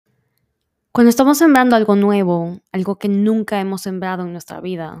Cuando estamos sembrando algo nuevo, algo que nunca hemos sembrado en nuestra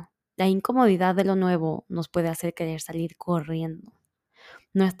vida, la incomodidad de lo nuevo nos puede hacer querer salir corriendo.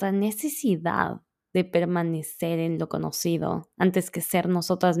 Nuestra necesidad de permanecer en lo conocido antes que ser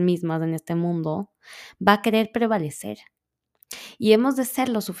nosotras mismas en este mundo va a querer prevalecer. Y hemos de ser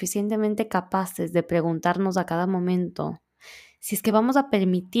lo suficientemente capaces de preguntarnos a cada momento si es que vamos a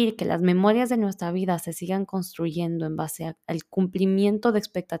permitir que las memorias de nuestra vida se sigan construyendo en base al cumplimiento de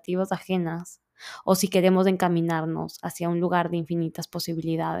expectativas ajenas, o si queremos encaminarnos hacia un lugar de infinitas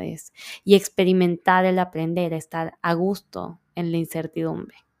posibilidades y experimentar el aprender a estar a gusto en la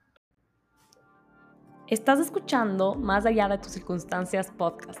incertidumbre. Estás escuchando Más allá de tus circunstancias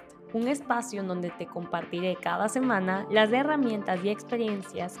podcast, un espacio en donde te compartiré cada semana las herramientas y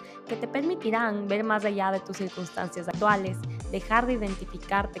experiencias que te permitirán ver más allá de tus circunstancias actuales, dejar de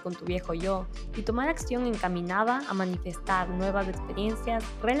identificarte con tu viejo yo y tomar acción encaminada a manifestar nuevas experiencias,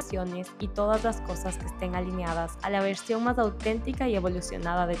 relaciones y todas las cosas que estén alineadas a la versión más auténtica y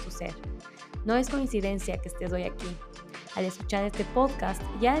evolucionada de tu ser. No es coincidencia que estés hoy aquí. Al escuchar este podcast,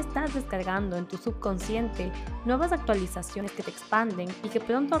 ya estás descargando en tu subconsciente nuevas actualizaciones que te expanden y que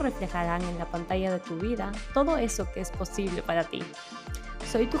pronto reflejarán en la pantalla de tu vida todo eso que es posible para ti.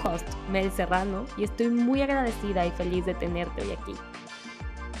 Soy tu host, Mel Serrano, y estoy muy agradecida y feliz de tenerte hoy aquí.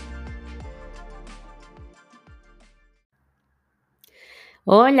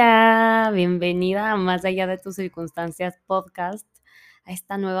 Hola, bienvenida a Más allá de tus circunstancias podcast, a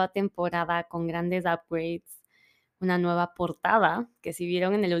esta nueva temporada con grandes upgrades, una nueva portada, que si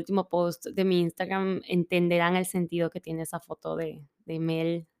vieron en el último post de mi Instagram entenderán el sentido que tiene esa foto de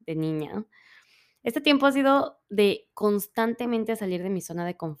Mel de niña. Este tiempo ha sido de constantemente salir de mi zona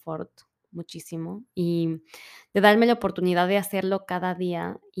de confort, muchísimo, y de darme la oportunidad de hacerlo cada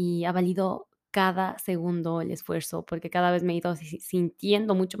día, y ha valido cada segundo el esfuerzo, porque cada vez me he ido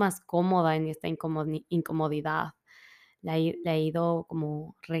sintiendo mucho más cómoda en esta incomodidad. La he ido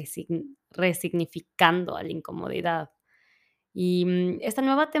como resignificando a la incomodidad. Y esta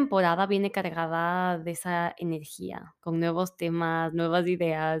nueva temporada viene cargada de esa energía, con nuevos temas, nuevas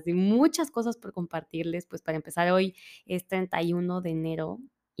ideas y muchas cosas por compartirles. Pues para empezar, hoy es 31 de enero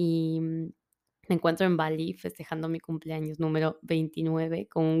y me encuentro en Bali festejando mi cumpleaños número 29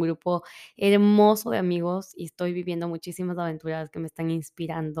 con un grupo hermoso de amigos y estoy viviendo muchísimas aventuras que me están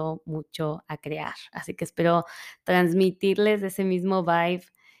inspirando mucho a crear. Así que espero transmitirles ese mismo vibe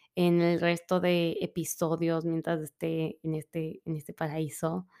en el resto de episodios mientras esté en este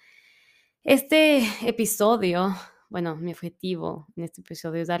paraíso. Este episodio, bueno, mi objetivo en este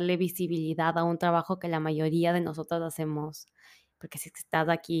episodio es darle visibilidad a un trabajo que la mayoría de nosotras hacemos, porque si es que estás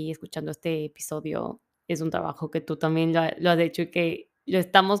aquí escuchando este episodio, es un trabajo que tú también lo has hecho y que lo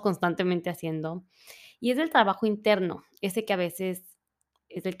estamos constantemente haciendo, y es el trabajo interno, ese que a veces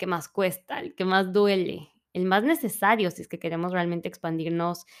es el que más cuesta, el que más duele, el más necesario si es que queremos realmente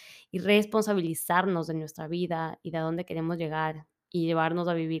expandirnos y responsabilizarnos de nuestra vida y de a dónde queremos llegar y llevarnos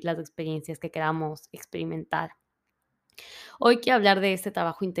a vivir las experiencias que queramos experimentar. Hoy quiero hablar de este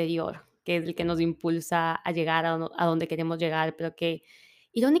trabajo interior, que es el que nos impulsa a llegar a donde queremos llegar, pero que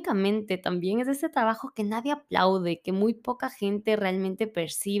irónicamente también es ese trabajo que nadie aplaude, que muy poca gente realmente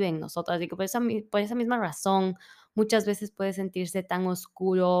percibe en nosotras y que por esa misma razón muchas veces puede sentirse tan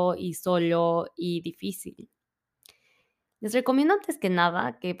oscuro y solo y difícil. Les recomiendo antes que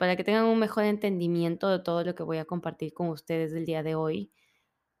nada que para que tengan un mejor entendimiento de todo lo que voy a compartir con ustedes el día de hoy,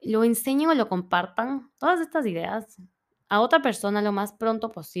 lo enseñen o lo compartan, todas estas ideas, a otra persona lo más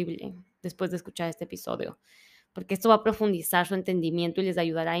pronto posible después de escuchar este episodio, porque esto va a profundizar su entendimiento y les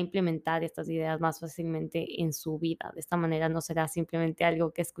ayudará a implementar estas ideas más fácilmente en su vida. De esta manera no será simplemente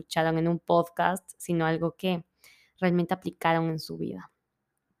algo que escucharon en un podcast, sino algo que realmente aplicaron en su vida.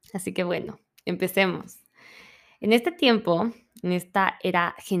 Así que bueno, empecemos. En este tiempo, en esta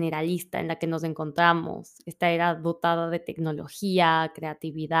era generalista en la que nos encontramos, esta era dotada de tecnología,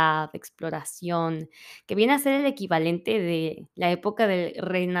 creatividad, exploración, que viene a ser el equivalente de la época del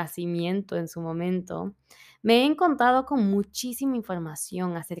Renacimiento en su momento, me he encontrado con muchísima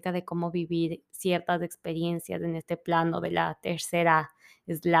información acerca de cómo vivir ciertas experiencias en este plano de la tercera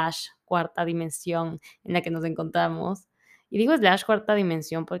slash cuarta dimensión en la que nos encontramos. Y digo slash cuarta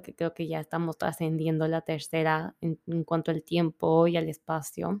dimensión porque creo que ya estamos trascendiendo la tercera en cuanto al tiempo y al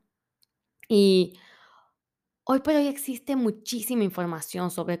espacio. Y hoy por hoy existe muchísima información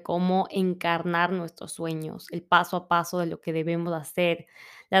sobre cómo encarnar nuestros sueños, el paso a paso de lo que debemos hacer,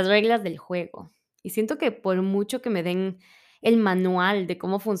 las reglas del juego. Y siento que por mucho que me den el manual de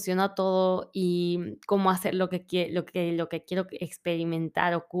cómo funciona todo y cómo hacer lo que quiero que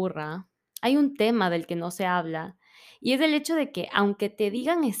experimentar ocurra, hay un tema del que no se habla Y es el hecho de que aunque te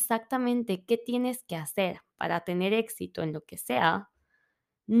digan exactamente qué tienes que hacer para tener éxito en lo que sea,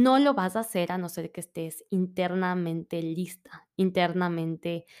 no lo vas a hacer a no ser que estés internamente lista,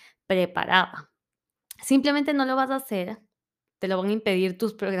 internamente preparada. Simplemente no lo vas a hacer, te lo van a impedir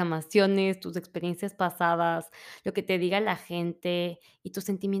tus programaciones, tus experiencias pasadas, lo que te diga la gente y tu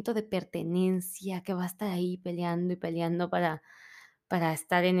sentimiento de pertenencia que va a estar ahí peleando y peleando para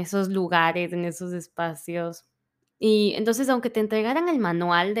estar en esos lugares, en esos espacios. Y entonces, aunque te entregaran el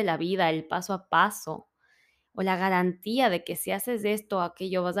manual de la vida, el paso a paso, o la garantía de que si haces esto o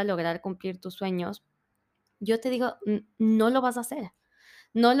aquello vas a lograr cumplir tus sueños, yo te digo, no lo vas a hacer.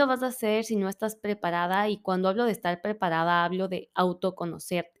 No lo vas a hacer si no estás preparada, y cuando hablo de estar preparada, hablo de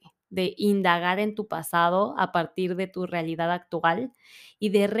autoconocerte, de indagar en tu pasado a partir de tu realidad actual y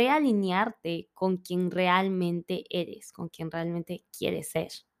de realinearte con quien realmente eres, con quien realmente quieres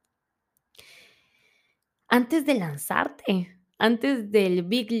ser. Antes de lanzarte, antes del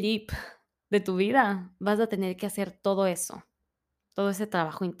big leap de tu vida, vas a tener que hacer todo eso, todo ese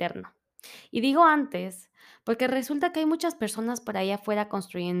trabajo interno. Y digo antes, porque resulta que hay muchas personas por ahí afuera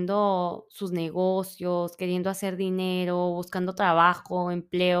construyendo sus negocios, queriendo hacer dinero, buscando trabajo,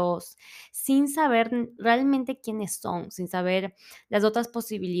 empleos, sin saber realmente quiénes son, sin saber las otras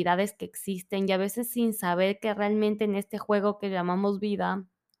posibilidades que existen y a veces sin saber que realmente en este juego que llamamos vida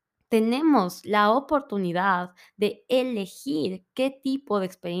tenemos la oportunidad de elegir qué tipo de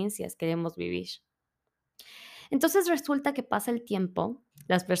experiencias queremos vivir. Entonces resulta que pasa el tiempo,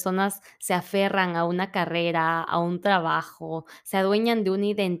 las personas se aferran a una carrera, a un trabajo, se adueñan de una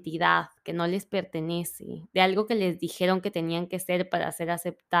identidad que no les pertenece, de algo que les dijeron que tenían que ser para ser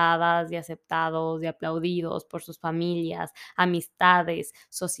aceptadas y aceptados y aplaudidos por sus familias, amistades,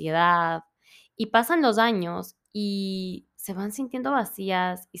 sociedad. Y pasan los años y se van sintiendo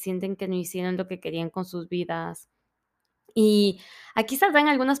vacías y sienten que no hicieron lo que querían con sus vidas. Y aquí saldrán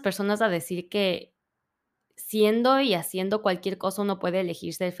algunas personas a decir que siendo y haciendo cualquier cosa uno puede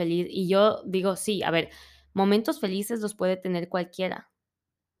elegir ser feliz. Y yo digo, sí, a ver, momentos felices los puede tener cualquiera,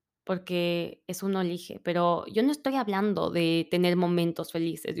 porque eso uno elige, pero yo no estoy hablando de tener momentos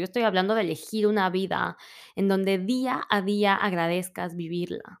felices, yo estoy hablando de elegir una vida en donde día a día agradezcas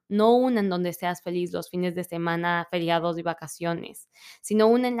vivirla, no una en donde seas feliz los fines de semana, feriados y vacaciones, sino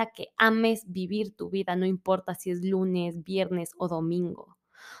una en la que ames vivir tu vida, no importa si es lunes, viernes o domingo,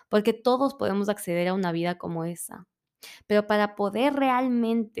 porque todos podemos acceder a una vida como esa. Pero para poder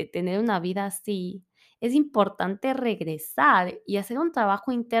realmente tener una vida así, es importante regresar y hacer un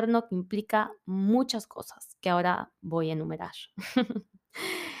trabajo interno que implica muchas cosas que ahora voy a enumerar.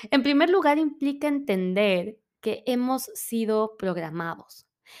 En primer lugar, implica entender que hemos sido programados,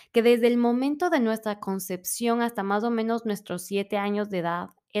 que desde el momento de nuestra concepción hasta más o menos nuestros 7 años de edad,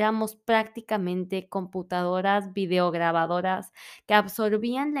 éramos prácticamente computadoras videograbadoras que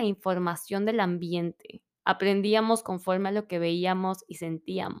absorbían la información del ambiente. Aprendíamos conforme a lo que veíamos y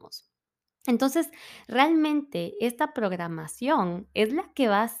sentíamos. Entonces, realmente esta programación es la que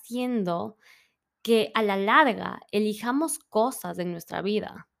va haciendo que a la larga elijamos cosas en nuestra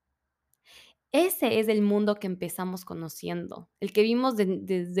vida. Ese es el mundo que empezamos conociendo, el que vimos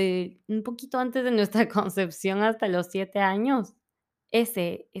desde un poquito antes de nuestra concepción hasta los 7 años.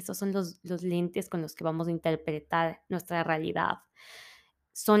 Esos son los lentes con los que vamos a interpretar nuestra realidad.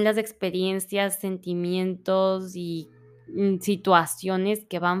 Son las experiencias, sentimientos y situaciones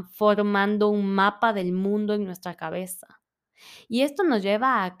que van formando un mapa del mundo en nuestra cabeza. Y esto nos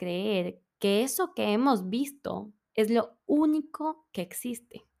lleva a creer que eso que hemos visto es lo único que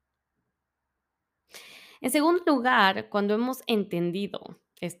existe. En segundo lugar, cuando hemos entendido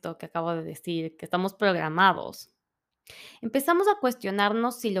esto que acabo de decir, que estamos programados, empezamos a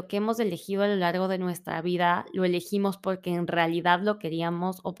cuestionarnos si lo que hemos elegido a lo largo de nuestra vida lo elegimos porque en realidad lo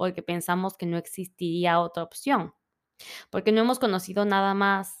queríamos o porque pensamos que no existiría otra opción, porque no hemos conocido nada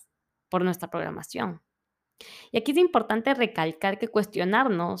más por nuestra programación. Y aquí es importante recalcar que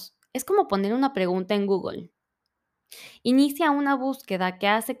cuestionarnos es como poner una pregunta en Google. Inicia una búsqueda que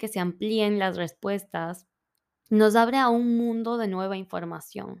hace que se amplíen las respuestas, nos abre a un mundo de nueva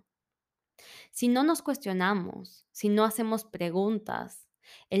información. Si no nos cuestionamos, si no hacemos preguntas,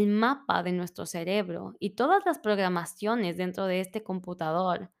 el mapa de nuestro cerebro y todas las programaciones dentro de este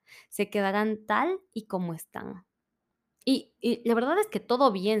computador se quedarán tal y como están. Y la verdad es que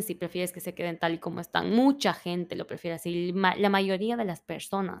todo bien si prefieres que se queden tal y como están. Mucha gente lo prefiere así, la mayoría de las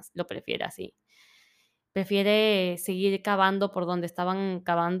personas lo prefiere así. Prefiere seguir cavando por donde estaban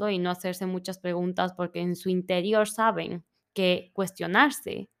cavando y no hacerse muchas preguntas porque en su interior saben que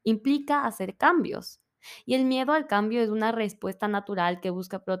cuestionarse implica hacer cambios. Y el miedo al cambio es una respuesta natural que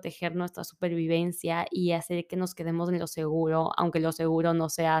busca proteger nuestra supervivencia y hacer que nos quedemos en lo seguro, aunque lo seguro no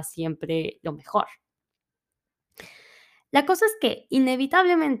sea siempre lo mejor. La cosa es que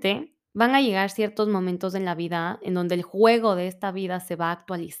inevitablemente van a llegar ciertos momentos en la vida en donde el juego de esta vida se va a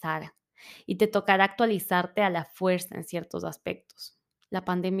actualizar y te tocará actualizarte a la fuerza en ciertos aspectos. La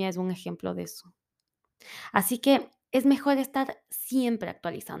pandemia es un ejemplo de eso. Así que es mejor estar siempre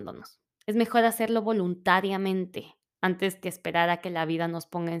actualizándonos. Es mejor hacerlo voluntariamente antes que esperar a que la vida nos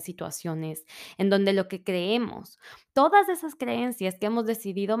ponga en situaciones en donde lo que creemos, todas esas creencias que hemos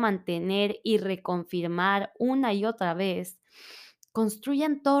decidido mantener y reconfirmar una y otra vez,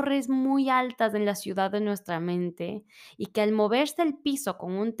 construyan torres muy altas en la ciudad de nuestra mente y que al moverse el piso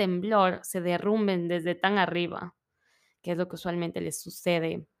con un temblor se derrumben desde tan arriba, que es lo que usualmente les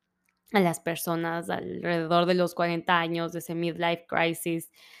sucede a las personas alrededor de los 40 años, de ese midlife crisis,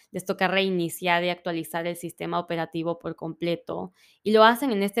 les toca reiniciar y actualizar el sistema operativo por completo. Y lo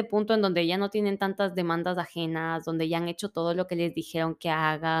hacen en este punto en donde ya no tienen tantas demandas ajenas, donde ya han hecho todo lo que les dijeron que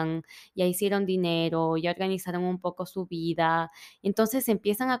hagan, ya hicieron dinero, ya organizaron un poco su vida. Entonces se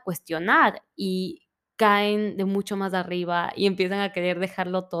empiezan a cuestionar y caen de mucho más arriba y empiezan a querer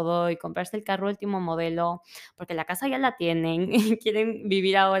dejarlo todo y comprarse el carro último modelo, porque la casa ya la tienen y quieren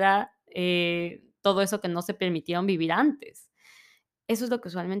vivir ahora todo eso que no se permitieron vivir antes. Eso es lo que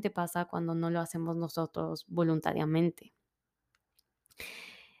usualmente pasa cuando no lo hacemos nosotros voluntariamente.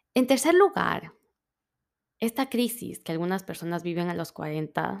 En tercer lugar, esta crisis que algunas personas viven a los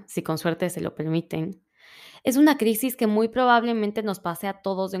 40, si con suerte se lo permiten, es una crisis que muy probablemente nos pase a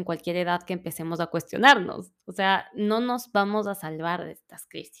todos en cualquier edad que empecemos a cuestionarnos. O sea, no nos vamos a salvar de estas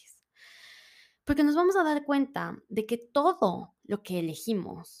crisis. Porque nos vamos a dar cuenta de que todo lo que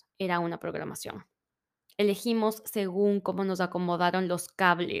elegimos era una programación. Elegimos según cómo nos acomodaron los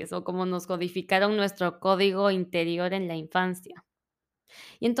cables o cómo nos codificaron nuestro código interior en la infancia.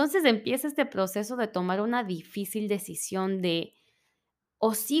 Y entonces empieza este proceso de tomar una difícil decisión de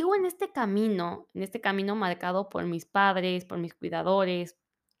o sigo en este camino marcado por mis padres, por mis cuidadores,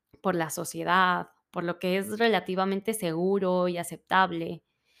 por la sociedad, por lo que es relativamente seguro y aceptable.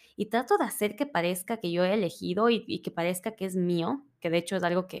 Y trato de hacer que parezca que yo he elegido y que parezca que es mío, que de hecho es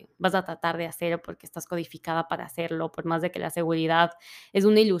algo que vas a tratar de hacer porque estás codificada para hacerlo, por más de que la seguridad es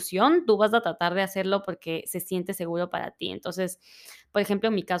una ilusión, tú vas a tratar de hacerlo porque se siente seguro para ti. Entonces, por ejemplo,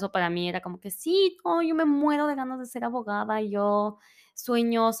 en mi caso para mí era como que sí, no, yo me muero de ganas de ser abogada, yo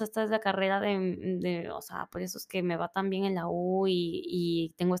sueño, o sea, esta es la carrera o sea, por eso es que me va tan bien en la U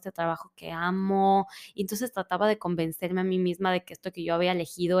y tengo este trabajo que amo. Y entonces trataba de convencerme a mí misma de que esto que yo había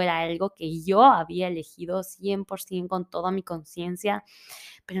elegido era algo que yo había elegido 100% con toda mi conciencia,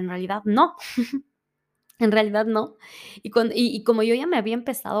 pero en realidad no, en realidad no. Y como yo ya me había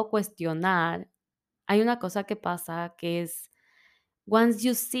empezado a cuestionar, hay una cosa que pasa que es once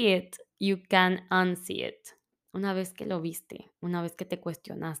you see it, you can unsee it. Una vez que lo viste, una vez que te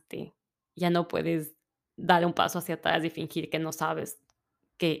cuestionaste, ya no puedes dar un paso hacia atrás y fingir que no sabes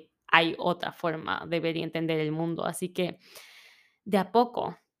que hay otra forma de ver y entender el mundo. Así que de a poco,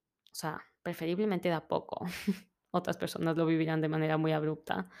 o sea, preferiblemente de a poco, otras personas lo vivirán de manera muy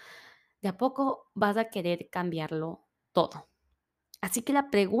abrupta, de a poco vas a querer cambiarlo todo. Así que la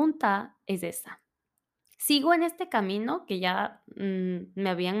pregunta es esa. ¿Sigo en este camino que ya, me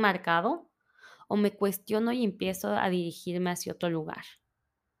habían marcado, o me cuestiono y empiezo a dirigirme hacia otro lugar?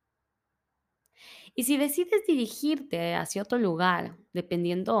 Y si decides dirigirte hacia otro lugar,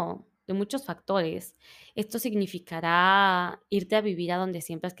 dependiendo de muchos factores, esto significará irte a vivir a donde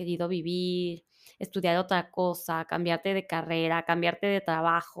siempre has querido vivir, estudiar otra cosa, cambiarte de carrera, cambiarte de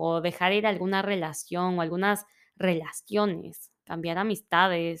trabajo, dejar ir alguna relación o algunas relaciones, cambiar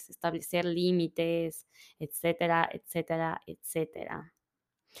amistades, establecer límites, etcétera, etcétera, etcétera.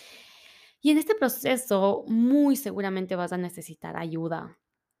 Y en este proceso, muy seguramente vas a necesitar ayuda.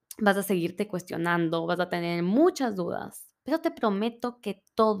 Vas a seguirte cuestionando, vas a tener muchas dudas, pero te prometo que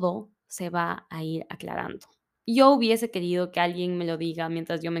todo se va a ir aclarando. Yo hubiese querido que alguien me lo diga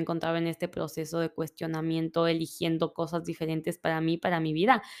mientras yo me encontraba en este proceso de cuestionamiento, eligiendo cosas diferentes para mí, para mi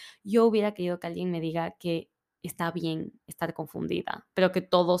vida. Yo hubiera querido que alguien me diga que está bien estar confundida, pero que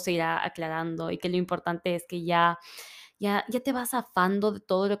todo se irá aclarando y que lo importante es que ya te vas zafando de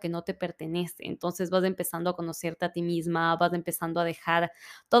todo lo que no te pertenece. Entonces vas empezando a conocerte a ti misma, vas empezando a dejar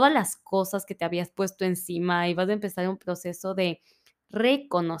todas las cosas que te habías puesto encima y vas a empezar un proceso de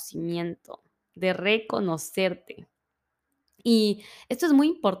reconocimiento, de reconocerte. Y esto es muy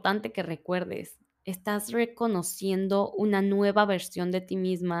importante que recuerdes. Estás reconociendo una nueva versión de ti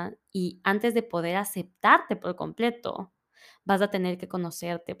misma y antes de poder aceptarte por completo, vas a tener que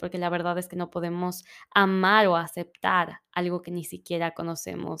conocerte, porque la verdad es que no podemos amar o aceptar algo que ni siquiera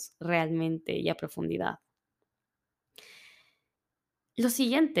conocemos realmente y a profundidad. Lo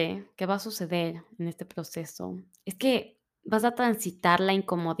siguiente que va a suceder en este proceso es que vas a transitar la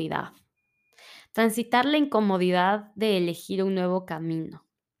incomodidad de elegir un nuevo camino.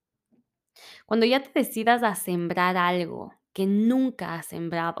 Cuando ya te decidas a sembrar algo que nunca has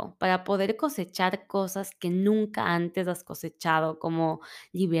sembrado para poder cosechar cosas que nunca antes has cosechado, como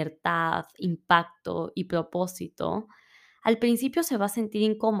libertad, impacto y propósito, al principio se va a sentir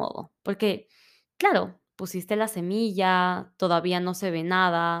incómodo, porque, claro, pusiste la semilla, todavía no se ve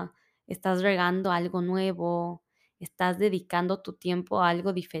nada, estás regando algo nuevo, estás dedicando tu tiempo a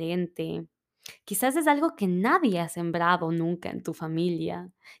algo diferente. Quizás es algo que nadie ha sembrado nunca en tu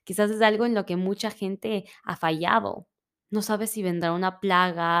familia. Quizás es algo en lo que mucha gente ha fallado. No sabes si vendrá una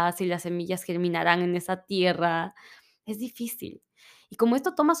plaga, si las semillas germinarán en esa tierra. Es difícil. Y como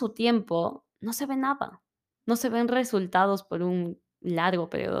esto toma su tiempo, no se ve nada. No se ven resultados por un largo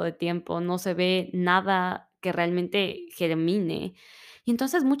periodo de tiempo. No se ve nada que realmente germine. Y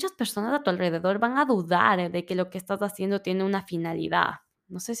entonces muchas personas a tu alrededor van a dudar de que lo que estás haciendo tiene una finalidad.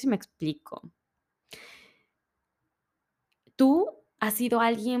 No sé si me explico. Tú has sido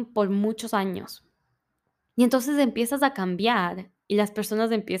alguien por muchos años y entonces empiezas a cambiar y las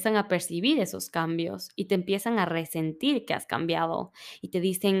personas empiezan a percibir esos cambios y te empiezan a resentir que has cambiado y te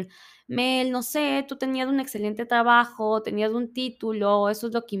dicen, Mel, no sé, tú tenías un excelente trabajo, tenías un título, eso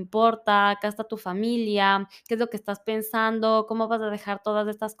es lo que importa, acá está tu familia, ¿qué es lo que estás pensando? ¿Cómo vas a dejar todas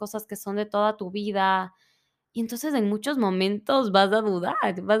estas cosas que son de toda tu vida? Y entonces en muchos momentos vas a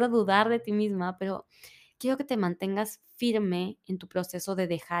dudar de ti misma, pero quiero que te mantengas firme en tu proceso de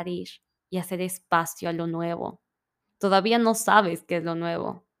dejar ir y hacer espacio a lo nuevo. Todavía no sabes qué es lo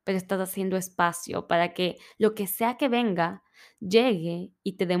nuevo, pero estás haciendo espacio para que lo que sea que venga llegue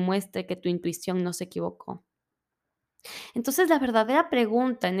y te demuestre que tu intuición no se equivocó. Entonces, la verdadera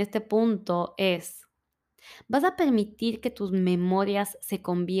pregunta en este punto es, ¿vas a permitir que tus memorias se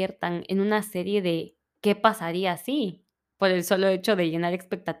conviertan en una serie de qué pasaría si, por el solo hecho de llenar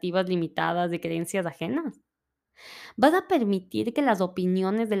expectativas limitadas de creencias ajenas? ¿Vas a permitir que las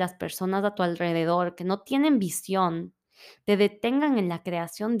opiniones de las personas a tu alrededor que no tienen visión te detengan en la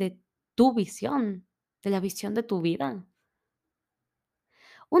creación de tu visión, de la visión de tu vida?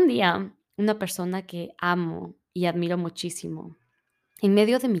 Un día, una persona que amo y admiro muchísimo, en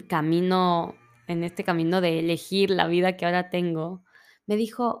medio de mi camino, en este camino de elegir la vida que ahora tengo, me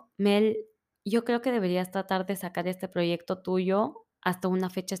dijo, Mel, yo creo que deberías tratar de sacar este proyecto tuyo hasta una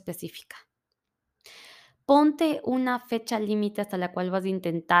fecha específica. Ponte una fecha límite hasta la cual vas a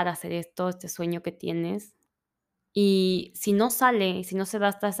intentar hacer esto, este sueño que tienes. Y si no sale, si no se da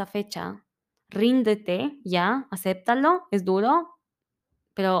hasta esa fecha, ríndete, ya, acéptalo, es duro,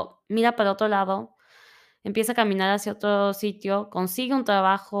 pero mira para otro lado, empieza a caminar hacia otro sitio, consigue un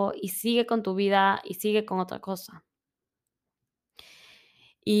trabajo y sigue con tu vida y sigue con otra cosa.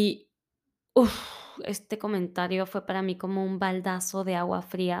 Y uf, este comentario fue para mí como un baldazo de agua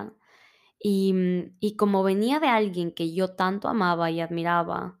fría. Y como venía de alguien que yo tanto amaba y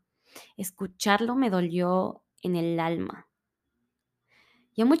admiraba, escucharlo me dolió en el alma.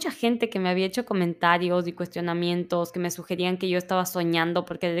 Y a mucha gente que me había hecho comentarios y cuestionamientos que me sugerían que yo estaba soñando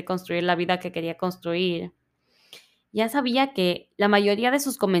por querer construir la vida que quería construir. Ya sabía que la mayoría de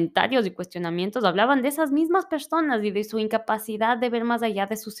sus comentarios y cuestionamientos hablaban de esas mismas personas y de su incapacidad de ver más allá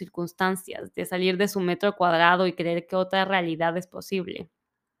de sus circunstancias, de salir de su metro cuadrado y creer que otra realidad es posible.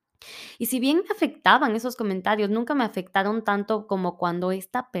 Y si bien me afectaban esos comentarios, nunca me afectaron tanto como cuando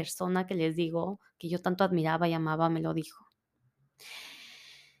esta persona que les digo, que yo tanto admiraba y amaba, me lo dijo.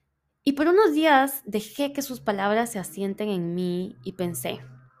 Y por unos días dejé que sus palabras se asienten en mí y pensé,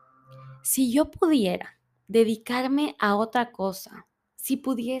 si yo pudiera dedicarme a otra cosa, si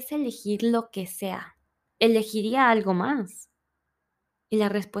pudiese elegir lo que sea, ¿elegiría algo más? Y la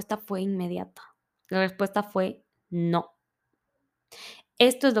respuesta fue inmediata. La respuesta fue no.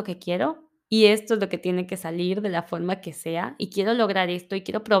 Esto es lo que quiero y esto es lo que tiene que salir de la forma que sea y quiero lograr esto y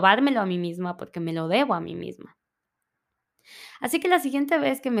quiero probármelo a mí misma porque me lo debo a mí misma. Así que la siguiente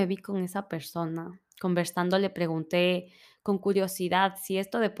vez que me vi con esa persona conversando, le pregunté con curiosidad si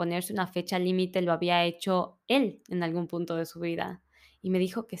esto de ponerse una fecha límite lo había hecho él en algún punto de su vida. Y me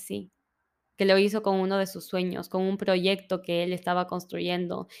dijo que sí, que lo hizo con uno de sus sueños, con un proyecto que él estaba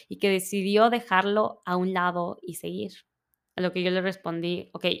construyendo y que decidió dejarlo a un lado y seguir. A lo que yo le respondí,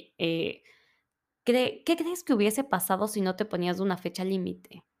 ok, ¿qué crees que hubiese pasado si no te ponías una fecha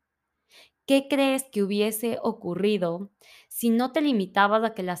límite? ¿Qué crees que hubiese ocurrido si no te limitabas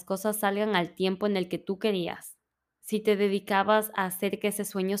a que las cosas salgan al tiempo en el que tú querías? si te dedicabas a hacer que ese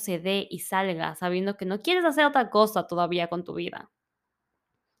sueño se dé y salga, sabiendo que no quieres hacer otra cosa todavía con tu vida?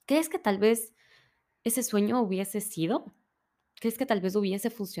 ¿Crees que tal vez ese sueño hubiese sido? ¿Crees que tal vez hubiese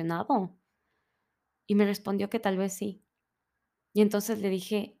funcionado? Y me respondió que tal vez sí. Y entonces le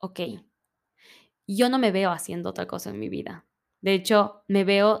dije: "Okey, yo no me veo haciendo otra cosa en mi vida. De hecho, me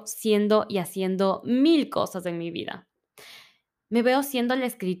veo siendo y haciendo 1000 cosas en mi vida". Me veo siendo la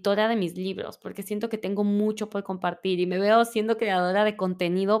escritora de mis libros, porque siento que tengo mucho por compartir, y me veo siendo creadora de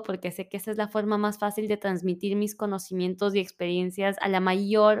contenido, porque sé que esa es la forma más fácil de transmitir mis conocimientos y experiencias a la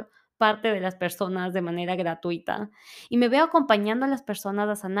mayor parte de las personas de manera gratuita. Y me veo acompañando a las personas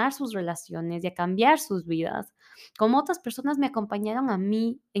a sanar sus relaciones y a cambiar sus vidas, como otras personas me acompañaron a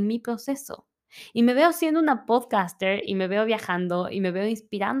mí en mi proceso. Y me veo siendo una podcaster, y me veo viajando, y me veo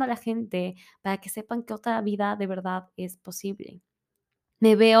inspirando a la gente para que sepan que otra vida de verdad es posible.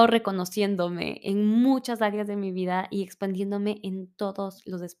 Me veo reconociéndome en muchas áreas de mi vida y expandiéndome en todos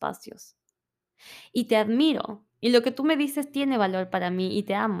los espacios. Y te admiro. Y lo que tú me dices tiene valor para mí y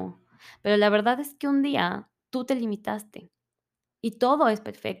te amo. Pero la verdad es que un día tú te limitaste. Y todo es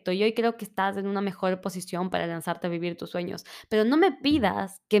perfecto. Y hoy creo que estás en una mejor posición para lanzarte a vivir tus sueños. Pero no me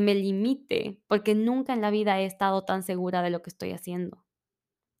pidas que me limite, porque nunca en la vida he estado tan segura de lo que estoy haciendo.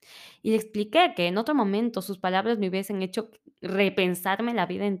 Y le expliqué que en otro momento sus palabras me hubiesen hecho repensarme la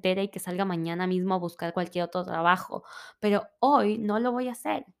vida entera y que salga mañana mismo a buscar cualquier otro trabajo, pero hoy no lo voy a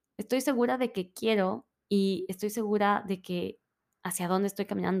hacer. Estoy segura de que quiero y estoy segura de que hacia dónde estoy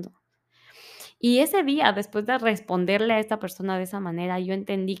caminando. Y ese día, después de responderle a esta persona de esa manera, yo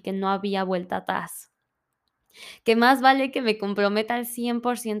entendí que no había vuelta atrás, que más vale que me comprometa al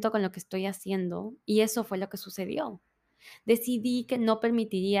 100% con lo que estoy haciendo, y eso fue lo que sucedió. Decidí que no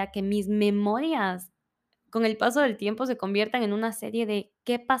permitiría que mis memorias con el paso del tiempo se conviertan en una serie de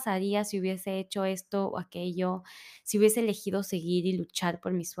qué pasaría si hubiese hecho esto o aquello, si hubiese elegido seguir y luchar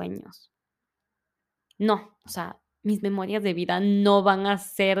por mis sueños. No, o sea, mis memorias de vida no van a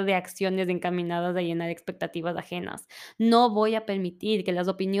ser de acciones encaminadas a llenar expectativas ajenas. No voy a permitir que las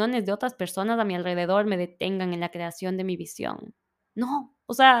opiniones de otras personas a mi alrededor me detengan en la creación de mi visión. No,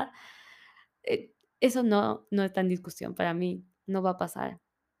 o sea, eso no está en discusión para mí, no va a pasar.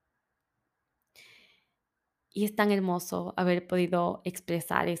 Y es tan hermoso haber podido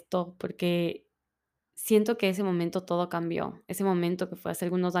expresar esto, porque siento que ese momento todo cambió. Ese momento que fue hace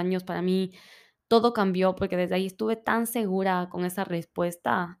algunos años, para mí todo cambió, porque desde ahí estuve tan segura con esa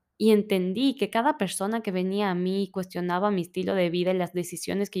respuesta y entendí que cada persona que venía a mí y cuestionaba mi estilo de vida y las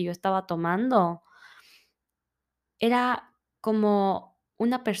decisiones que yo estaba tomando, era como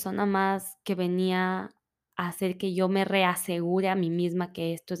una persona más que venía a hacer que yo me reasegure a mí misma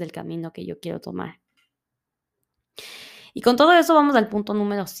que esto es el camino que yo quiero tomar. Y con todo eso vamos al punto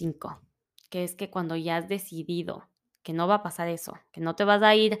número 5, que es que cuando ya has decidido que no va a pasar eso, que no te vas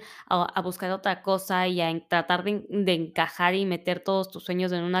a ir a buscar otra cosa y a tratar de encajar y meter todos tus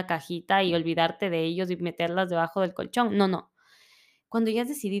sueños en una cajita y olvidarte de ellos y meterlas debajo del colchón. No, no. Cuando ya has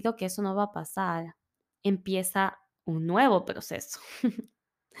decidido que eso no va a pasar, empieza un nuevo proceso.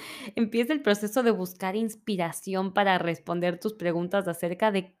 Empieza el proceso de buscar inspiración para responder tus preguntas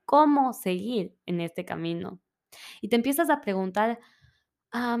acerca de cómo seguir en este camino. Y te empiezas a preguntar,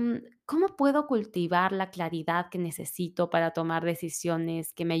 ¿cómo puedo cultivar la claridad que necesito para tomar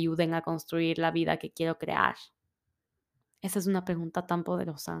decisiones que me ayuden a construir la vida que quiero crear? Esa es una pregunta tan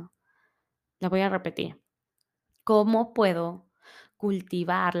poderosa. La voy a repetir. ¿Cómo puedo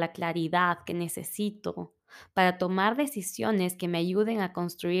cultivar la claridad que necesito para tomar decisiones que me ayuden a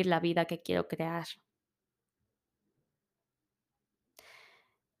construir la vida que quiero crear?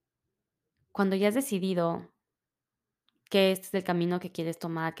 Cuando ya has decidido que este es el camino que quieres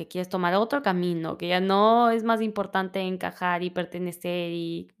tomar otro camino, que ya no es más importante encajar y pertenecer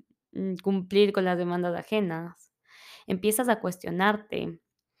y cumplir con las demandas ajenas. Empiezas a cuestionarte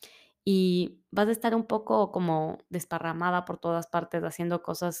y vas a estar un poco como desparramada por todas partes haciendo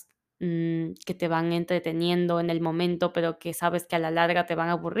cosas que te van entreteniendo en el momento, pero que sabes que a la larga te van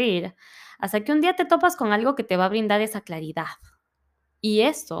a aburrir, hasta que un día te topas con algo que te va a brindar esa claridad. Y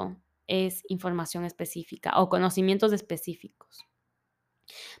eso es información específica o conocimientos específicos.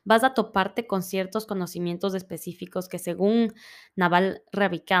 Vas a toparte con ciertos conocimientos específicos que según Naval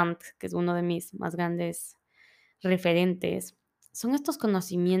Ravikant, que es uno de mis más grandes referentes, son estos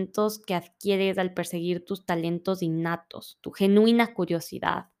conocimientos que adquieres al perseguir tus talentos innatos, tu genuina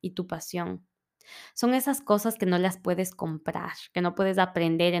curiosidad y tu pasión. Son esas cosas que no las puedes comprar, que no puedes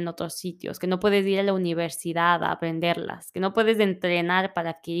aprender en otros sitios, que no puedes ir a la universidad a aprenderlas, que no puedes entrenar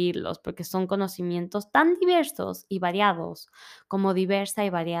para adquirirlos, porque son conocimientos tan diversos y variados como diversa y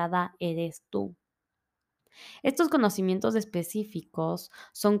variada eres tú. Estos conocimientos específicos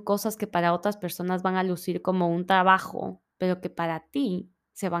son cosas que para otras personas van a lucir como un trabajo, pero que para ti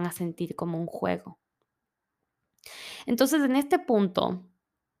se van a sentir como un juego. Entonces, en este punto,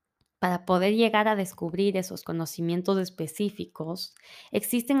 para poder llegar a descubrir esos conocimientos específicos,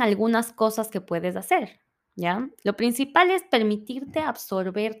 existen algunas cosas que puedes hacer, ¿ya? Lo principal es permitirte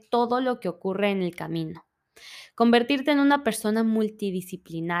absorber todo lo que ocurre en el camino. Convertirte en una persona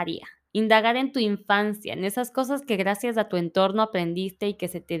multidisciplinaria, indagar en tu infancia, en esas cosas que gracias a tu entorno aprendiste y que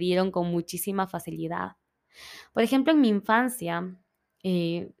se te dieron con muchísima facilidad. Por ejemplo, en mi infancia,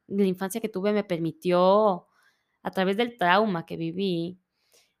 la infancia que tuve me permitió, a través del trauma que viví,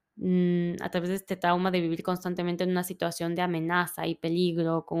 a través de este trauma de vivir constantemente en una situación de amenaza y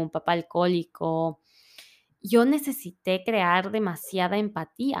peligro, con un papá alcohólico, yo necesité crear demasiada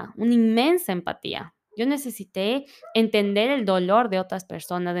empatía, una inmensa empatía. Yo necesité entender el dolor de otras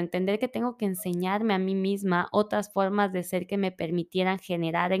personas, de entender que tengo que enseñarme a mí misma otras formas de ser que me permitieran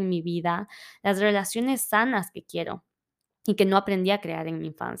generar en mi vida las relaciones sanas que quiero y que no aprendí a crear en mi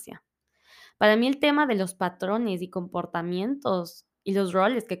infancia. Para mí el tema de los patrones y comportamientos y los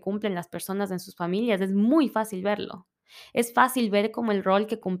roles que cumplen las personas en sus familias es muy fácil verlo. Es fácil ver cómo el rol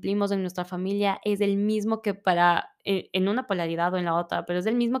que cumplimos en nuestra familia es el mismo que en una polaridad o en la otra, pero es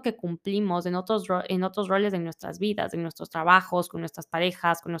el mismo que cumplimos en otros roles en nuestras vidas, en nuestros trabajos, con nuestras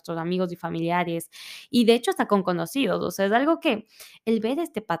parejas, con nuestros amigos y familiares, y de hecho hasta con conocidos. O sea, es algo que el ver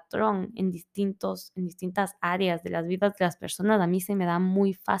este patrón en distintas áreas de las vidas de las personas, a mí se me da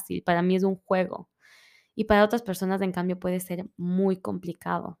muy fácil, para mí es un juego, y para otras personas, en cambio, puede ser muy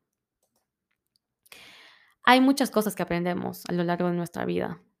complicado. Hay muchas cosas que aprendemos a lo largo de nuestra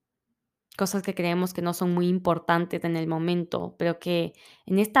vida, cosas que creemos que no son muy importantes en el momento, pero que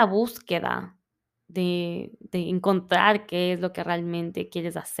en esta búsqueda de encontrar qué es lo que realmente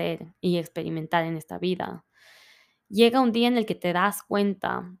quieres hacer y experimentar en esta vida, llega un día en el que te das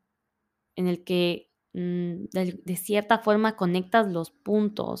cuenta, en el que, de cierta forma conectas los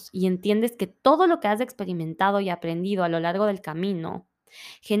puntos y entiendes que todo lo que has experimentado y aprendido a lo largo del camino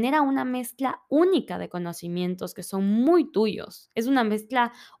genera una mezcla única de conocimientos que son muy tuyos. Es una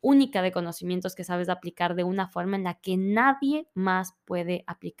mezcla única de conocimientos que sabes aplicar de una forma en la que nadie más puede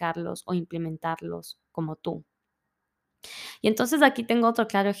aplicarlos o implementarlos como tú. Y entonces aquí tengo otro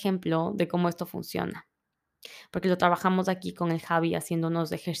claro ejemplo de cómo esto funciona, porque lo trabajamos aquí con el Javi haciendo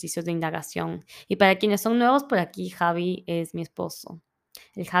unos ejercicios de indagación. Y para quienes son nuevos por aquí, Javi es mi esposo.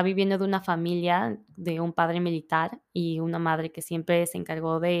 El Javi viene de una familia de un padre militar y una madre que siempre se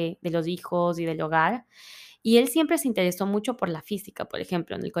encargó de los hijos y del hogar. Y él siempre se interesó mucho por la física, por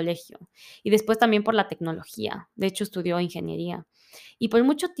ejemplo, en el colegio, y después también por la tecnología. De hecho, estudió ingeniería. Y por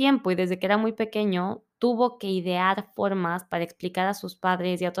mucho tiempo, y desde que era muy pequeño, tuvo que idear formas para explicar a sus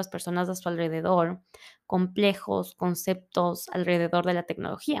padres y a otras personas a su alrededor complejos conceptos alrededor de la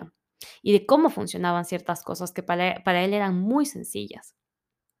tecnología y de cómo funcionaban ciertas cosas que para él eran muy sencillas.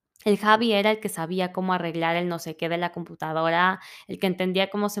 El Javi era el que sabía cómo arreglar el no sé qué de la computadora, el que entendía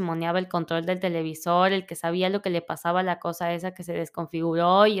cómo se moneaba el control del televisor, el que sabía lo que le pasaba a la cosa esa que se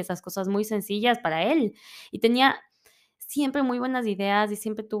desconfiguró y esas cosas muy sencillas para él. Y tenía siempre muy buenas ideas y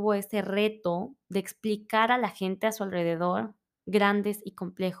siempre tuvo ese reto de explicar a la gente a su alrededor grandes y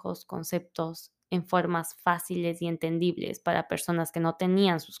complejos conceptos en formas fáciles y entendibles para personas que no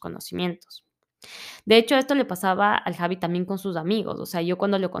tenían sus conocimientos. De hecho, esto le pasaba al Javi también con sus amigos. O sea, yo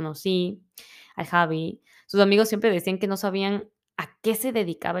cuando lo conocí, al Javi, sus amigos siempre decían que no sabían a qué se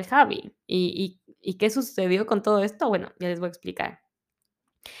dedicaba el Javi. ¿Y qué sucedió con todo esto? Bueno, ya les voy a explicar.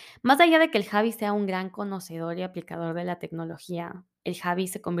 Más allá de que el Javi sea un gran conocedor y aplicador de la tecnología, el Javi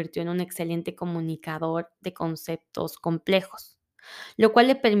se convirtió en un excelente comunicador de conceptos complejos, lo cual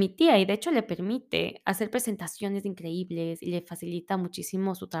le permitía, y de hecho le permite, hacer presentaciones increíbles y le facilita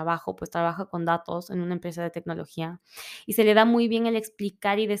muchísimo su trabajo, pues trabaja con datos en una empresa de tecnología y se le da muy bien el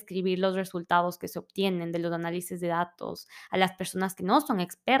explicar y describir los resultados que se obtienen de los análisis de datos a las personas que no son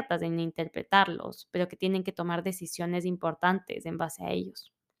expertas en interpretarlos, pero que tienen que tomar decisiones importantes en base a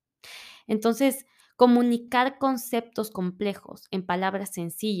ellos. Entonces, comunicar conceptos complejos en palabras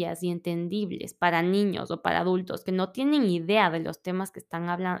sencillas y entendibles para niños o para adultos que no tienen idea de los temas que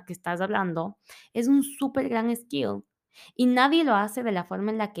estás hablando es un súper gran skill. Y nadie lo hace de la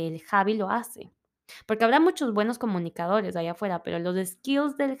forma en la que el Javi lo hace. Porque habrá muchos buenos comunicadores allá afuera, pero los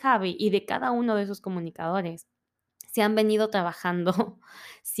skills del Javi y de cada uno de esos comunicadores se han venido trabajando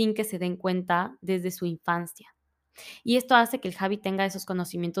sin que se den cuenta desde su infancia. Y esto hace que el Javi tenga esos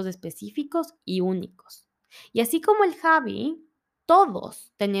conocimientos específicos y únicos. Y así como el Javi,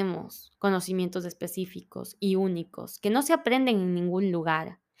 todos tenemos conocimientos específicos y únicos que no se aprenden en ningún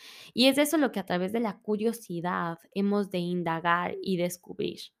lugar, Y es eso lo que a través de la curiosidad hemos de indagar y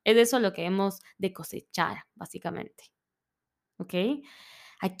descubrir. Es eso lo que hemos de cosechar, básicamente, ¿ok?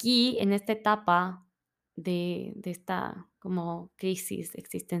 Aquí, en esta etapa de esta como crisis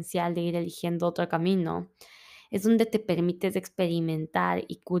existencial de ir eligiendo otro camino, es donde te permites experimentar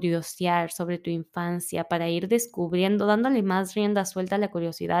y curiosear sobre tu infancia para ir descubriendo, dándole más rienda suelta a la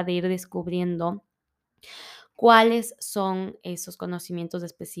curiosidad de ir descubriendo cuáles son esos conocimientos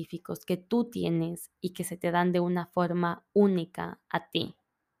específicos que tú tienes y que se te dan de una forma única a ti.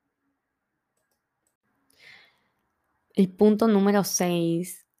 El punto número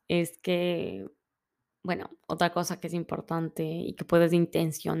 6 es que, bueno, otra cosa que es importante y que puedes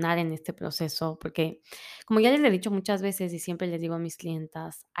intencionar en este proceso, porque como ya les he dicho muchas veces y siempre les digo a mis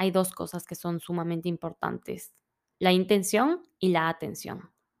clientas, hay dos cosas que son sumamente importantes, la intención y la atención.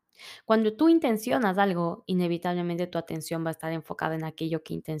 Cuando tú intencionas algo, inevitablemente tu atención va a estar enfocada en aquello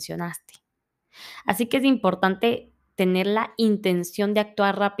que intencionaste. Así que es importante tener la intención de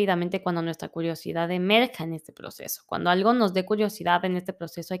actuar rápidamente cuando nuestra curiosidad emerja en este proceso. Cuando algo nos dé curiosidad en este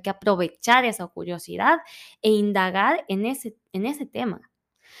proceso, hay que aprovechar esa curiosidad e indagar en ese tema,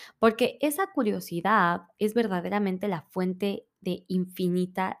 porque esa curiosidad es verdaderamente la fuente de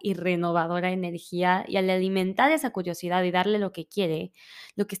infinita y renovadora energía y al alimentar esa curiosidad y darle lo que quiere,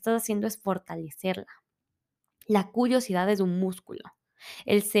 lo que estás haciendo es fortalecerla. La curiosidad es un músculo.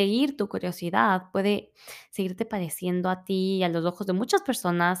 El seguir tu curiosidad puede seguirte pareciendo a ti y a los ojos de muchas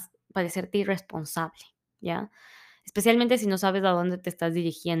personas, parecerte irresponsable, ¿ya? Especialmente si no sabes a dónde te estás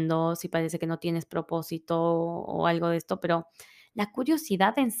dirigiendo, si parece que no tienes propósito o algo de esto, pero la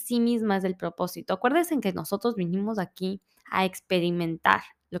curiosidad en sí misma es el propósito. Acuérdense que nosotros vinimos aquí a experimentar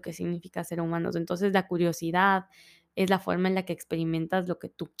lo que significa ser humanos. Entonces, la curiosidad es la forma en la que experimentas lo que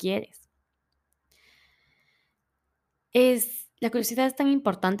tú quieres. La curiosidad es tan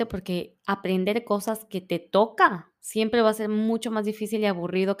importante porque aprender cosas que te toca siempre va a ser mucho más difícil y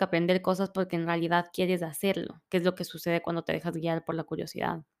aburrido que aprender cosas porque en realidad quieres hacerlo, que es lo que sucede cuando te dejas guiar por la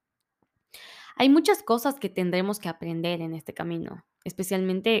curiosidad. Hay muchas cosas que tendremos que aprender en este camino,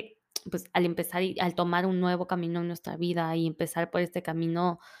 especialmente pues al empezar y al tomar un nuevo camino en nuestra vida y empezar por este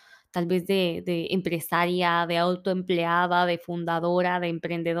camino tal vez de empresaria, de autoempleada, de fundadora, de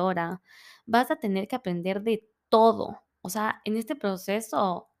emprendedora, vas a tener que aprender de todo. O sea, en este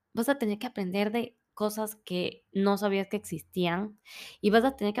proceso vas a tener que aprender de cosas que no sabías que existían y vas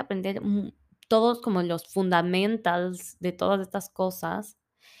a tener que aprender todos como los fundamentals de todas estas cosas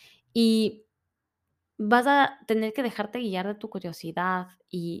y vas a tener que dejarte guiar de tu curiosidad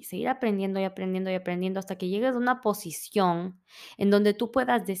y seguir aprendiendo y aprendiendo y aprendiendo hasta que llegues a una posición en donde tú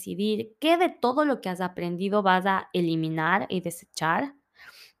puedas decidir qué de todo lo que has aprendido vas a eliminar y desechar,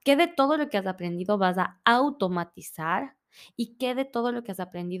 qué de todo lo que has aprendido vas a automatizar y qué de todo lo que has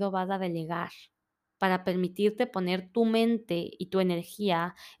aprendido vas a delegar para permitirte poner tu mente y tu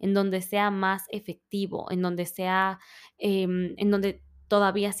energía en donde sea más efectivo, en donde sea, en donde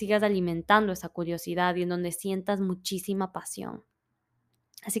todavía sigas alimentando esa curiosidad y en donde sientas muchísima pasión.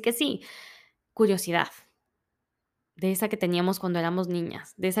 Así que sí, curiosidad, de esa que teníamos cuando éramos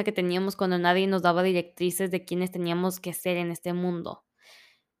niñas, de esa que teníamos cuando nadie nos daba directrices de quiénes teníamos que ser en este mundo.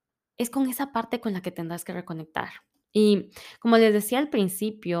 Es con esa parte con la que tendrás que reconectar. Y como les decía al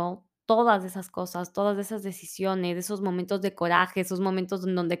principio, todas esas cosas, todas esas decisiones, esos momentos de coraje, esos momentos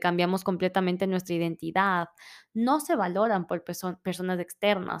en donde cambiamos completamente nuestra identidad, no se valoran por personas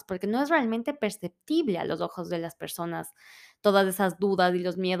externas, porque no es realmente perceptible a los ojos de las personas todas esas dudas y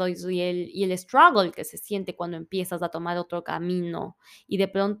los miedos y el struggle que se siente cuando empiezas a tomar otro camino y de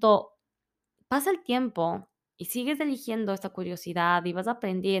pronto pasa el tiempo y sigues eligiendo esta curiosidad y vas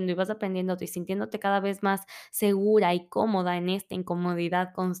aprendiendo y sintiéndote cada vez más segura y cómoda en esta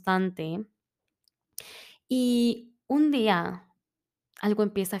incomodidad constante. Y un día algo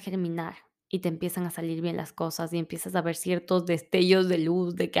empieza a germinar y te empiezan a salir bien las cosas y empiezas a ver ciertos destellos de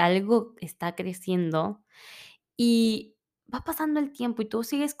luz de que algo está creciendo y va pasando el tiempo y tú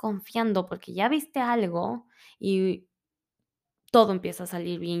sigues confiando porque ya viste algo y todo empieza a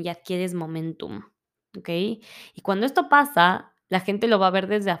salir bien y adquieres momentum, ¿ok? Y cuando esto pasa, la gente lo va a ver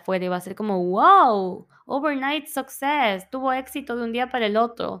desde afuera y va a ser como, wow, overnight success, tuvo éxito de un día para el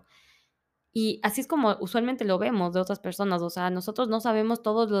otro. Y así es como usualmente lo vemos de otras personas, o sea, nosotros no sabemos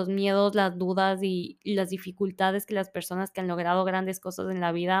todos los miedos, las dudas y las dificultades que las personas que han logrado grandes cosas en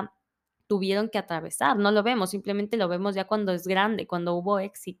la vida tuvieron que atravesar, no lo vemos, simplemente lo vemos ya cuando es grande, cuando hubo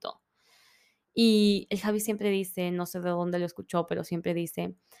éxito. Y el Javi siempre dice, no sé de dónde lo escuchó, pero siempre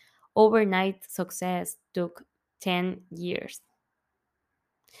dice, overnight success took 10 years.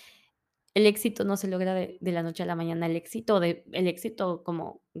 El éxito no se logra de la noche a la mañana, el éxito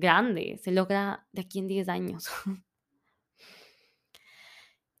como grande se logra de aquí en 10 años.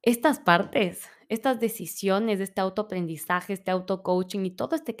 Estas partes, estas decisiones, este autoaprendizaje, este autocoaching y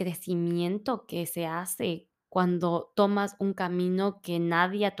todo este crecimiento que se hace cuando tomas un camino que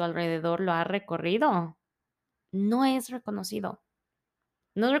nadie a tu alrededor lo ha recorrido, no es reconocido.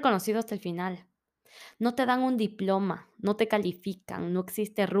 No es reconocido hasta el final. No te dan un diploma, no te califican, no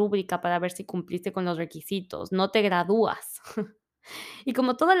existe rúbrica para ver si cumpliste con los requisitos, no te gradúas. Y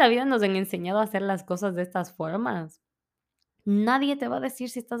como toda la vida nos han enseñado a hacer las cosas de estas formas, nadie te va a decir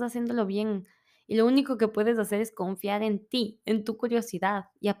si estás haciéndolo bien. Y lo único que puedes hacer es confiar en ti, en tu curiosidad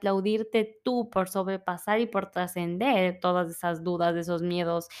y aplaudirte tú por sobrepasar y por trascender todas esas dudas, esos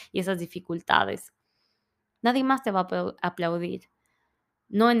miedos y esas dificultades. Nadie más te va a aplaudir,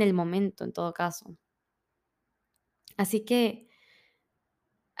 no en el momento en todo caso. Así que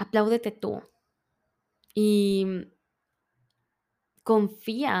apláudete tú y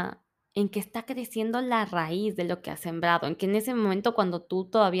confía en que está creciendo la raíz de lo que has sembrado, en que en ese momento cuando tú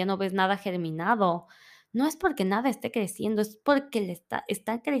todavía no ves nada germinado, no es porque nada esté creciendo, es porque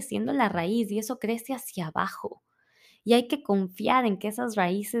está creciendo la raíz y eso crece hacia abajo. Y hay que confiar en que esas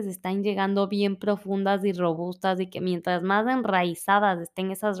raíces están llegando bien profundas y robustas y que mientras más enraizadas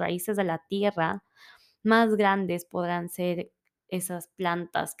estén esas raíces de la tierra, más grandes podrán ser esas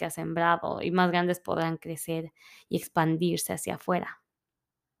plantas que has sembrado y más grandes podrán crecer y expandirse hacia afuera.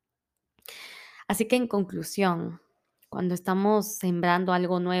 Así que en conclusión, cuando estamos sembrando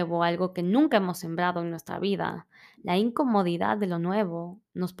algo nuevo, algo que nunca hemos sembrado en nuestra vida, la incomodidad de lo nuevo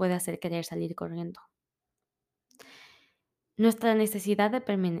nos puede hacer querer salir corriendo. Nuestra necesidad de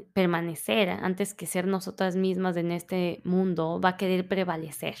permanecer antes que ser nosotras mismas en este mundo va a querer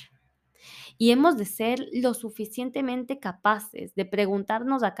prevalecer. Y hemos de ser lo suficientemente capaces de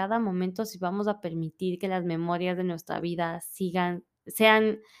preguntarnos a cada momento si vamos a permitir que las memorias de nuestra vida sean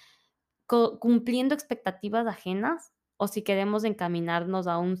cumpliendo expectativas ajenas o si queremos encaminarnos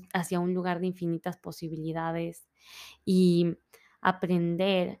hacia un lugar de infinitas posibilidades y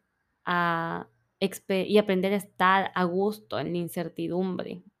aprender a, y aprender a estar a gusto en la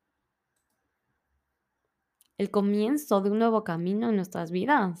incertidumbre. El comienzo de un nuevo camino en nuestras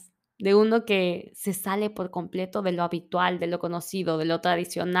vidas, de uno que se sale por completo de lo habitual, de lo conocido, de lo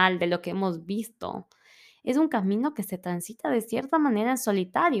tradicional, de lo que hemos visto. Es un camino que se transita de cierta manera en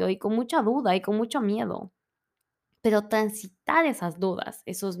solitario y con mucha duda y con mucho miedo. Pero transitar esas dudas,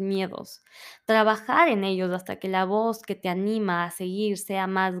 esos miedos, trabajar en ellos hasta que la voz que te anima a seguir sea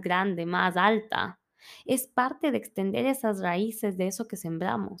más grande, más alta, es parte de extender esas raíces de eso que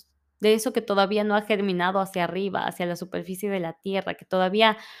sembramos, de eso que todavía no ha germinado hacia arriba, hacia la superficie de la tierra, que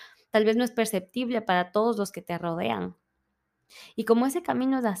todavía tal vez no es perceptible para todos los que te rodean. Y como ese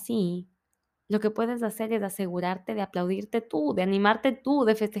camino es así, lo que puedes hacer es asegurarte de aplaudirte tú, de animarte tú,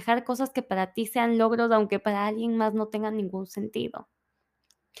 de festejar cosas que para ti sean logros, aunque para alguien más no tengan ningún sentido.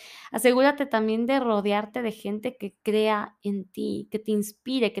 Asegúrate también de rodearte de gente que crea en ti, que te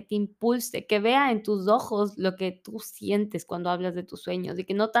inspire, que te impulse, que vea en tus ojos lo que tú sientes cuando hablas de tus sueños y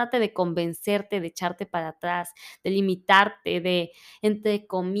que no trate de convencerte, de echarte para atrás, de limitarte, de, entre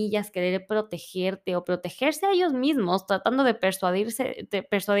comillas, querer protegerte o protegerse a ellos mismos, tratando de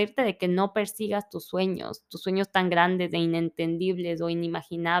persuadirte de que no persigas tus sueños tan grandes e inentendibles o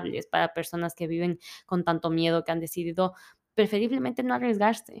inimaginables para personas que viven con tanto miedo que han decidido preferiblemente no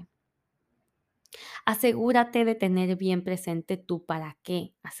arriesgarse. Asegúrate de tener bien presente tú para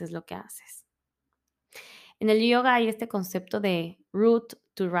qué haces lo que haces. En el yoga hay este concepto de root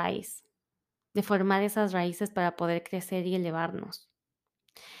to rise, de formar esas raíces para poder crecer y elevarnos.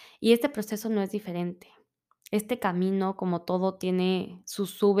 Y este proceso no es diferente. Este camino, como todo, tiene sus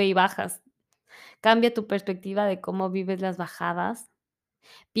sube y bajas. Cambia tu perspectiva de cómo vives las bajadas.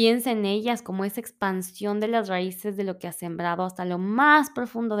 Piensa en ellas como esa expansión de las raíces de lo que has sembrado hasta lo más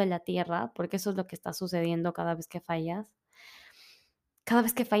profundo de la tierra, porque eso es lo que está sucediendo cada vez que fallas. Cada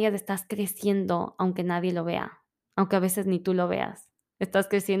vez que fallas estás creciendo, aunque nadie lo vea, aunque a veces ni tú lo veas. Estás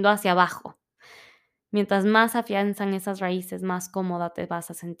creciendo hacia abajo. Mientras más afianzan esas raíces, más cómoda te vas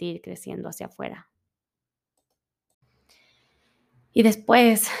a sentir creciendo hacia afuera. Y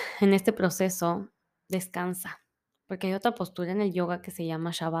después, en este proceso, descansa, porque hay otra postura en el yoga que se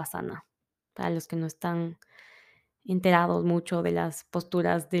llama Shavasana. Para los que no están enterados mucho de las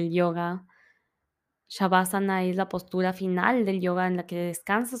posturas del yoga, Shavasana es la postura final del yoga en la que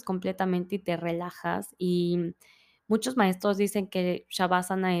descansas completamente y te relajas. Y muchos maestros dicen que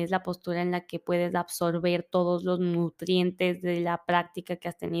Shavasana es la postura en la que puedes absorber todos los nutrientes de la práctica que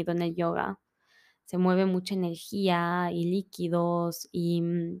has tenido en el yoga. Se mueve mucha energía y líquidos y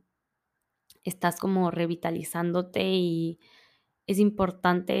estás como revitalizándote y es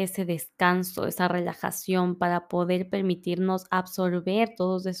importante ese descanso, esa relajación para poder permitirnos absorber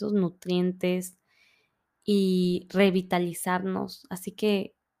todos esos nutrientes y revitalizarnos. Así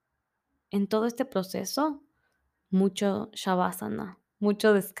que en todo este proceso, mucho shavasana,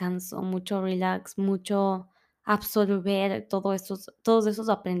 mucho descanso, mucho relax, mucho absorber todos esos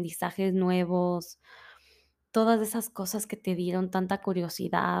aprendizajes nuevos, todas esas cosas que te dieron tanta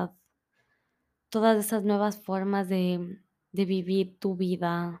curiosidad, todas esas nuevas formas de vivir tu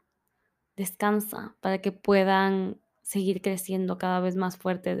vida. Descansa para que puedan seguir creciendo cada vez más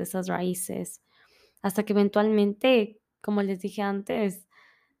fuertes de esas raíces, hasta que eventualmente, como les dije antes,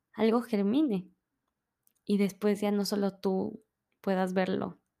 algo germine y después ya no solo tú puedas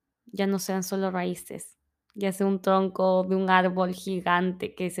verlo, ya no sean solo raíces, ya sea un tronco de un árbol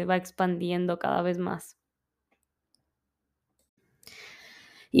gigante que se va expandiendo cada vez más.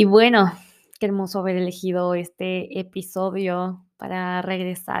 Y bueno, qué hermoso haber elegido este episodio para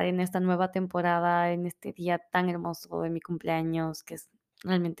regresar en esta nueva temporada, en este día tan hermoso de mi cumpleaños, que es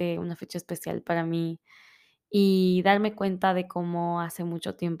realmente una fecha especial para mí, y darme cuenta de cómo hace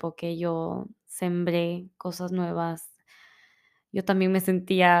mucho tiempo que yo sembré cosas nuevas. Yo también me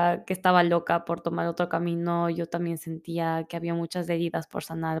sentía que estaba loca por tomar otro camino, yo también sentía que había muchas heridas por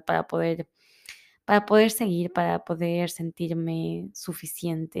sanar para poder seguir, para poder sentirme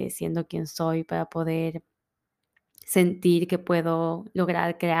suficiente siendo quien soy, para poder sentir que puedo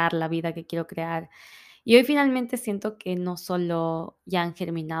lograr crear la vida que quiero crear. Y hoy finalmente siento que no solo ya han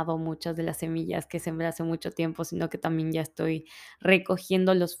germinado muchas de las semillas que sembré hace mucho tiempo, sino que también ya estoy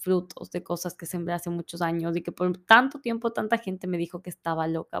recogiendo los frutos de cosas que sembré hace muchos años y que por tanto tiempo tanta gente me dijo que estaba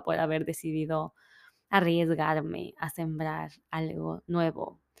loca por haber decidido arriesgarme a sembrar algo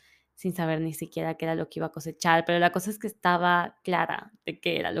nuevo, sin saber ni siquiera qué era lo que iba a cosechar, pero la cosa es que estaba clara de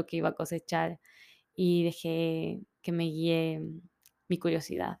qué era lo que iba a cosechar y dejé que me guíe mi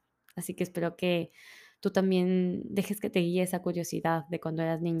curiosidad. Así que espero que tú también dejes que te guíe esa curiosidad de cuando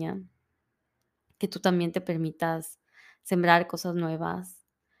eras niña, que tú también te permitas sembrar cosas nuevas,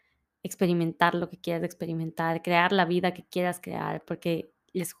 experimentar lo que quieras experimentar, crear la vida que quieras crear, porque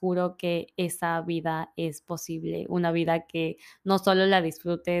les juro que esa vida es posible, una vida que no solo la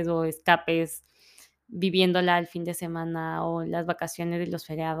disfrutes o escapes viviéndola el fin de semana o las vacaciones y los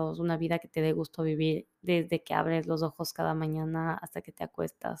feriados, una vida que te dé gusto vivir desde que abres los ojos cada mañana hasta que te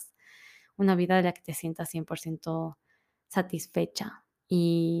acuestas, una vida de la que te sientas 100% satisfecha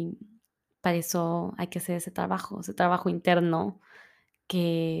y para eso hay que hacer ese trabajo interno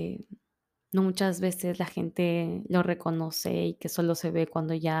que no muchas veces la gente lo reconoce y que solo se ve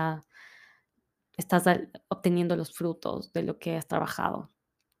cuando ya estás obteniendo los frutos de lo que has trabajado.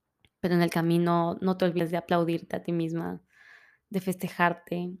 Pero en el camino no te olvides de aplaudirte a ti misma, de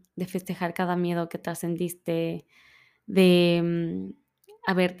festejarte, de festejar cada miedo que trascendiste, de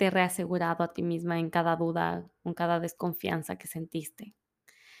haberte reasegurado a ti misma en cada duda, con cada desconfianza que sentiste.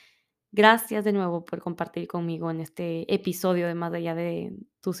 Gracias de nuevo por compartir conmigo en este episodio de Más allá de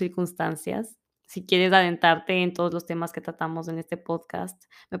tus circunstancias. Si quieres adentrarte en todos los temas que tratamos en este podcast,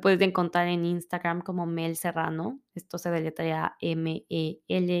 me puedes encontrar en Instagram como Mel Serrano. Esto se deletrea MEL-Serrano.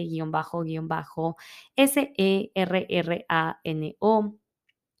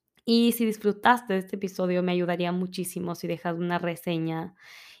 Y si disfrutaste de este episodio, me ayudaría muchísimo si dejas una reseña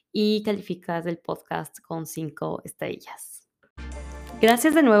y calificas el podcast con 5 estrellas.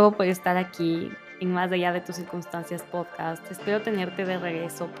 Gracias de nuevo por estar aquí en Más allá de tus circunstancias podcast. Espero tenerte de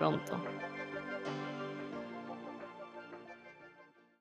regreso pronto.